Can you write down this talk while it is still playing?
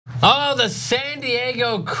Oh, the San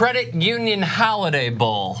Diego Credit Union Holiday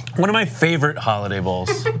Bowl. One of my favorite holiday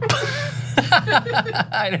bowls.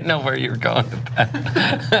 I didn't know where you were going with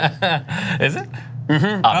that. Is it?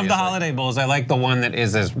 Mm-hmm. Of the holiday bowls, I like the one that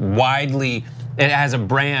is as widely, it has a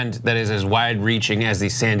brand that is as wide-reaching as the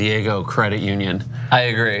San Diego Credit Union. I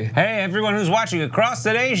agree. Hey, everyone who's watching across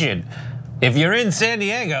the nation, if you're in San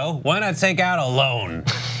Diego, why not take out a loan?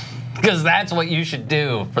 Because that's what you should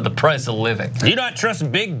do for the price of living. Do you not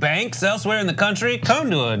trust big banks elsewhere in the country? Come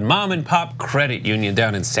to a mom and pop credit union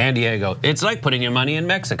down in San Diego. It's like putting your money in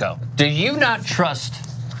Mexico. Do you not trust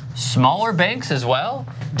smaller banks as well?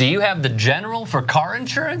 Do you have the General for car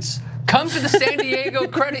insurance? Come to the San Diego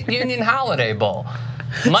Credit Union Holiday Bowl.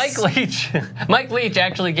 Mike Leech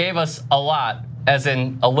actually gave us a lot, as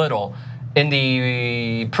in a little, in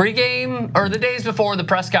the pregame or the days before the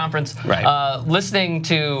press conference, right. Listening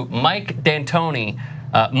to Mark D'Antoni,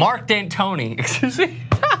 excuse me,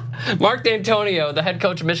 Mark D'Antonio, the head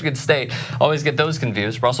coach of Michigan State. Always get those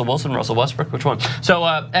confused. Russell Wilson, Russell Westbrook, which one? So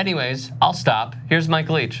anyways, I'll stop. Here's Mike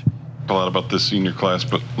Leech. A lot about this senior class,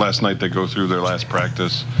 but last night they go through their last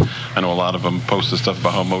practice. I know a lot of them posted stuff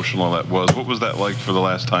about how emotional that was. What was that like for the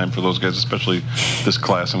last time for those guys, especially this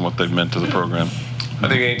class and what they've meant to the program? I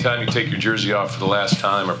think anytime you take your jersey off for the last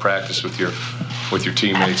time or practice with your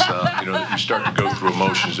teammates, you start to go through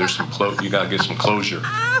emotions. There's you got to get some closure.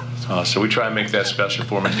 So we try and make that special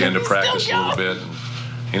for them at the end of practice a little bit,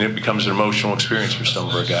 and it becomes an emotional experience for some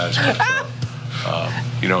of our guys. But,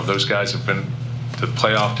 those guys have been to the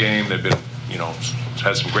playoff game. They've been,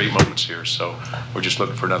 had some great moments here. So we're just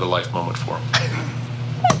looking for another life moment for them.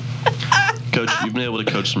 Coach, you've been able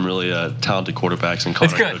to coach some really talented quarterbacks in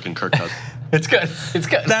Connor Cook and Kirk Cousins. It's good. It's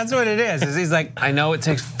good. That's what it is he's like, I know it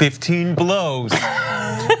takes 15 blows,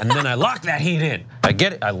 and then I lock that heat in. I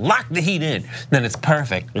get it. I lock the heat in. Then it's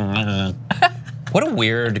perfect. What a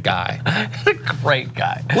weird guy. A great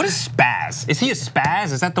guy. What is spaz? Is he a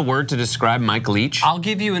spaz? Is that the word to describe Mike Leach? I'll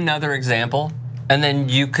give you another example, and then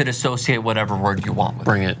you could associate whatever word you want with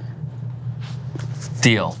Bring it.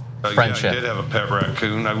 Deal. Friendship. Yeah, I did have a pet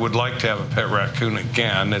raccoon. I would like to have a pet raccoon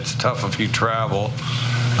again. It's tough if you travel.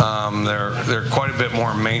 They're quite a bit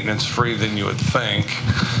more maintenance free than you would think.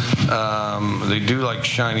 They do like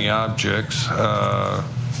shiny objects. Yeah,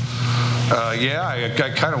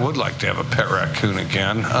 I kind of would like to have a pet raccoon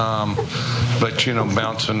again. But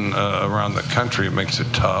bouncing around the country, it makes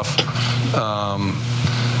it tough.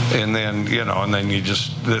 And then you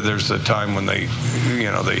just, there's the time when they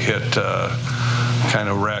hit kind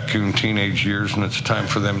of raccoon teenage years, and it's time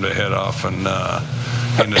for them to head off and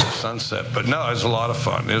into the sunset. But no, it was a lot of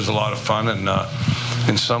fun. It was a lot of fun, and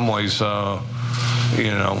in some ways, every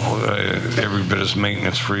bit as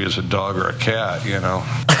maintenance free as a dog or a cat.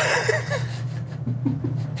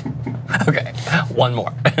 Okay, one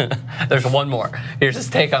more. There's one more. Here's his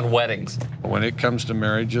take on weddings. When it comes to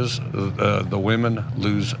marriages, the women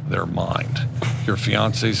lose their mind. Your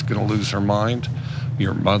fiance's going to lose her mind.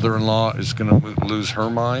 Your mother-in-law is going to lose her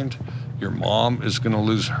mind. Your mom is going to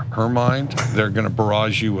lose her mind. They're going to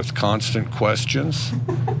barrage you with constant questions.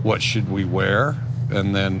 What should we wear?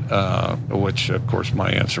 And then, which of course my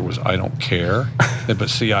answer was, I don't care. But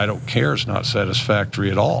see, I don't care is not satisfactory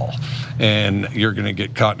at all. And you're going to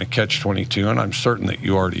get caught in a catch-22, and I'm certain that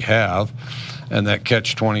you already have. And that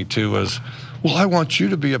catch-22 is, well, I want you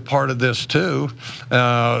to be a part of this too.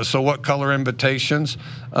 So what color invitations?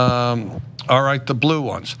 All right, the blue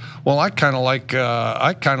ones. Well, I kind of like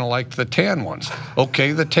the tan ones.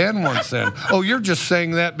 Okay, the tan ones then. Oh, you're just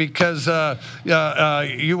saying that because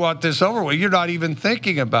you want this over with. You're not even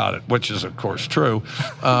thinking about it, which is of course true.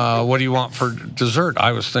 What do you want for dessert?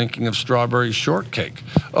 I was thinking of strawberry shortcake.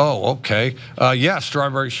 Oh, okay. Yeah,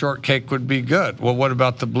 strawberry shortcake would be good. Well, what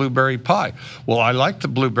about the blueberry pie? Well, I like the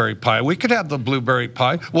blueberry pie. We could have the blueberry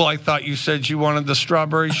pie. Well, I thought you said you wanted the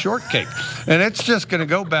strawberry shortcake. And it's just going to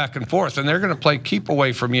go back and forth, and they're going to play keep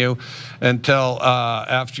away from you until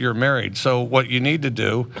after you're married. So what you need to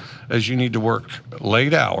do is you need to work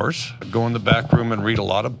late hours, go in the back room and read a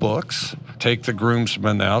lot of books, take the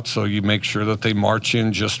groomsmen out so you make sure that they march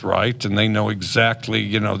in just right and they know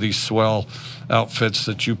exactly, these swell outfits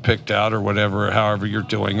that you picked out or whatever, however you're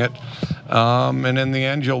doing it. And in the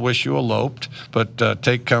end, you'll wish you eloped, but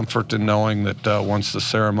take comfort in knowing that once the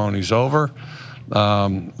ceremony's over,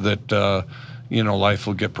 that life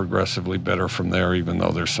will get progressively better from there, even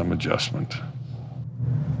though there's some adjustment.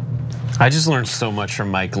 I just learned so much from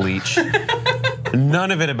Mike Leach.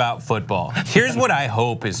 None of it about football. Here's what I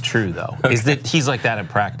hope is true, though, is that he's like that in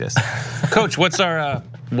practice. Coach, what are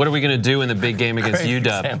we going to do in the big game against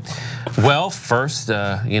UW? Well, first,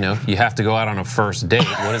 you have to go out on a first date.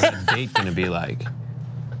 What is that date going to be like?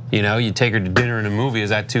 You know, you take her to dinner and a movie. Is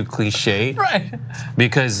that too cliche? Right.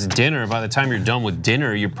 Because dinner, by the time you're done with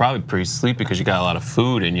dinner, you're probably pretty sleepy because you got a lot of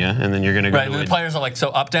food in you, and then you're gonna go. Right. And the players are like, so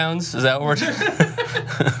up downs? Is that what we're doing?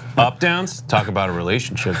 Up downs? Talk about a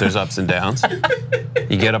relationship. There's ups and downs.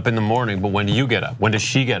 You get up in the morning, but when do you get up? When does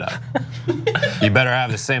she get up? You better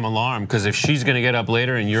have the same alarm, because if she's gonna get up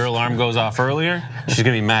later and your alarm goes off earlier, she's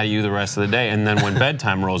gonna be mad at you the rest of the day. And then when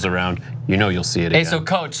bedtime rolls around, you know you'll see it again. Hey, so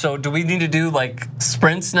coach, so do we need to do like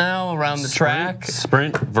sprints now around the track?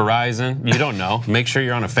 Sprint, Verizon, you don't know. Make sure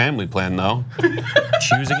you're on a family plan though.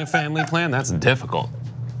 Choosing a family plan, that's difficult.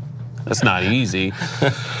 That's not easy.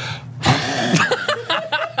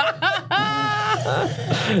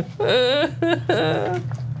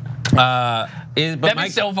 That'd be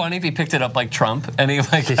so funny if he picked it up like Trump and he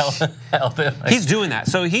like held it. Like, he's doing that.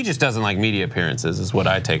 So he just doesn't like media appearances is what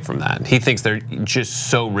I take from that. He thinks they're just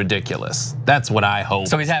so ridiculous. That's what I hope.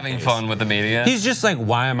 so he's having fun with the media? He's just like,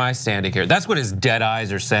 why am I standing here? That's what his dead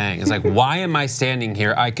eyes are saying. It's like, why am I standing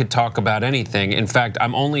here? I could talk about anything. In fact,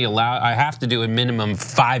 I'm only allowed, I have to do a minimum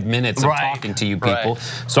 5 minutes of talking to you people.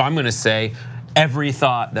 So I'm gonna say, every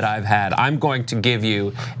thought that I've had. I'm going to give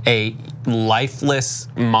you a lifeless,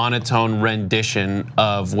 monotone rendition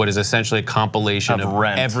of what is essentially a compilation of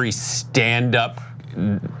every stand-up,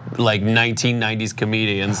 like 1990s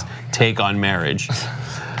comedians take on marriage.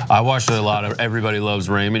 I watched a lot of Everybody Loves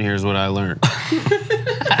Raymond. Here's what I learned.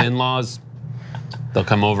 In-laws, they'll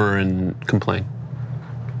come over and complain.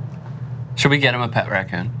 Should we get him a pet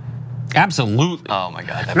raccoon? Absolutely. Oh my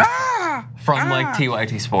God. That'd be from like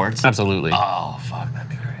TYT Sports? Absolutely. Oh, fuck, that'd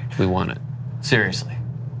be great. We want it. Seriously.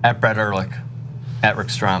 At Brett Erlich, at Rick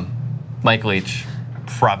Strom. Mike Leech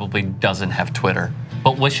probably doesn't have Twitter,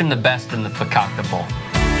 but wish him the best in the Fakakta Bowl.